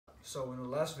So in the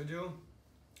last video,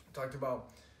 I talked about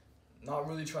not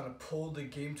really trying to pull the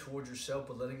game towards yourself,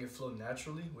 but letting it flow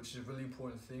naturally, which is a really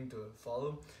important thing to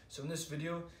follow. So in this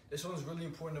video, this one's really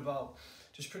important about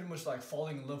just pretty much like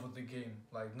falling in love with the game,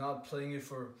 like not playing it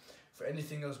for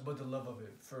anything else but the love of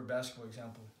it, for a basketball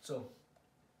example. So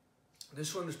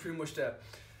this one is pretty much that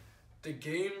the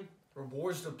game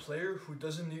rewards the player who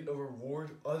doesn't need a reward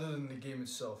other than the game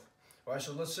itself. Right?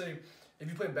 So let's say if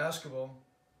you play basketball,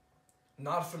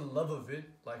 not for the love of it,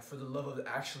 like for the love of the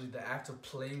act of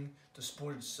playing the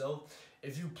sport itself.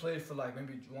 If you play for like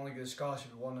maybe you want to get a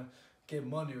scholarship, you want to get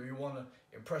money, or you want to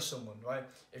impress someone, right?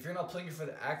 If you're not playing it for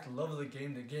the love of the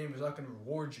game is not going to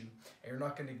reward you, and you're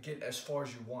not going to get as far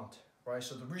as you want, right?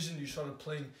 So the reason you started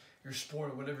playing your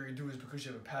sport or whatever you do is because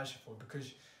you have a passion for it,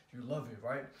 because you love it,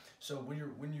 right? So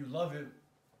when you love it,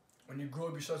 when you grow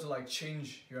up, you start to like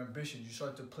change your ambitions. You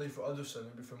start to play for other stuff,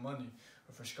 maybe for money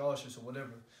or for scholarships or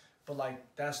whatever. But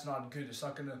like that's not good. It's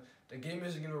not gonna. The game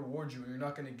isn't gonna reward you, and you're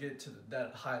not gonna get to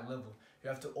that high level. You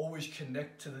have to always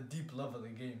connect to the deep love of the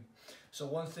game. So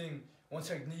one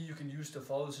technique you can use to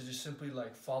follow this is just simply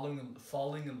like falling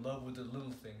in love with the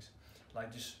little things,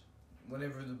 like just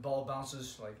whenever the ball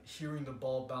bounces, like hearing the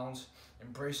ball bounce,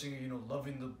 embracing it,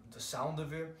 loving the sound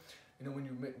of it.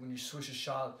 When you switch a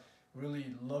shot, really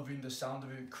loving the sound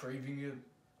of it, craving it.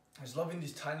 It's loving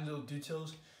these tiny little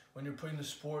details when you're playing the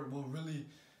sport will really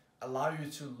allow you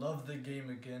to love the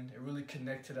game again and really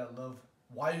connect to that love,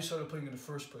 why you started playing in the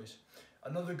first place.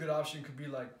 Another good option could be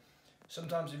like,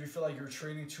 sometimes if you feel like you're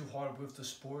training too hard with the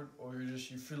sport, or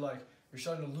you feel like you're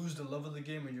starting to lose the love of the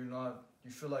game and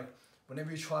you feel like whenever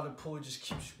you try to pull, it just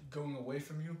keeps going away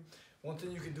from you. One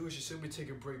thing you can do is just simply take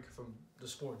a break from the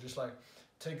sport. Just like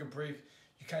take a break.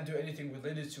 You can't do anything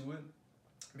related to it,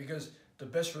 because the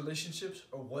best relationships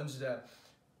are ones that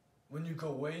when you go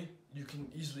away, you can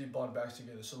easily bond back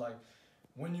together. So like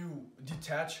when you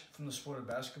detach from the sport of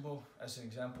basketball, as an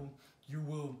example, you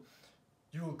will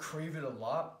crave it a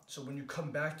lot. So when you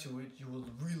come back to it, you will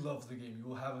re-love the game. You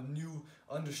will have a new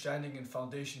understanding and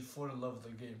foundation for the love of the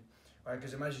game, right?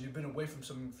 Because imagine you've been away from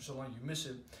something for so long, you miss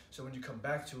it. So when you come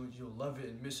back to it, you'll love it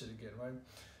and miss it again, right?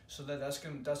 So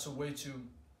that's a way to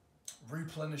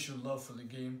replenish your love for the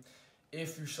game.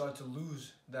 If you start to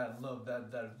lose that love,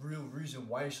 that real reason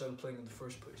why you started playing in the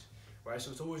first place, right?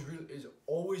 So it's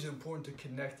always important to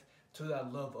connect to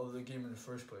that love of the game in the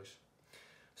first place.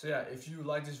 So yeah, if you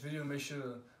like this video, make sure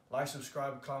to like,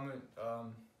 subscribe, comment,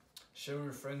 share with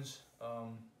your friends.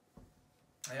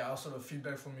 Yeah, also the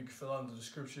feedback form you can fill out in the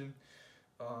description.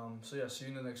 So yeah, see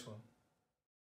you in the next one.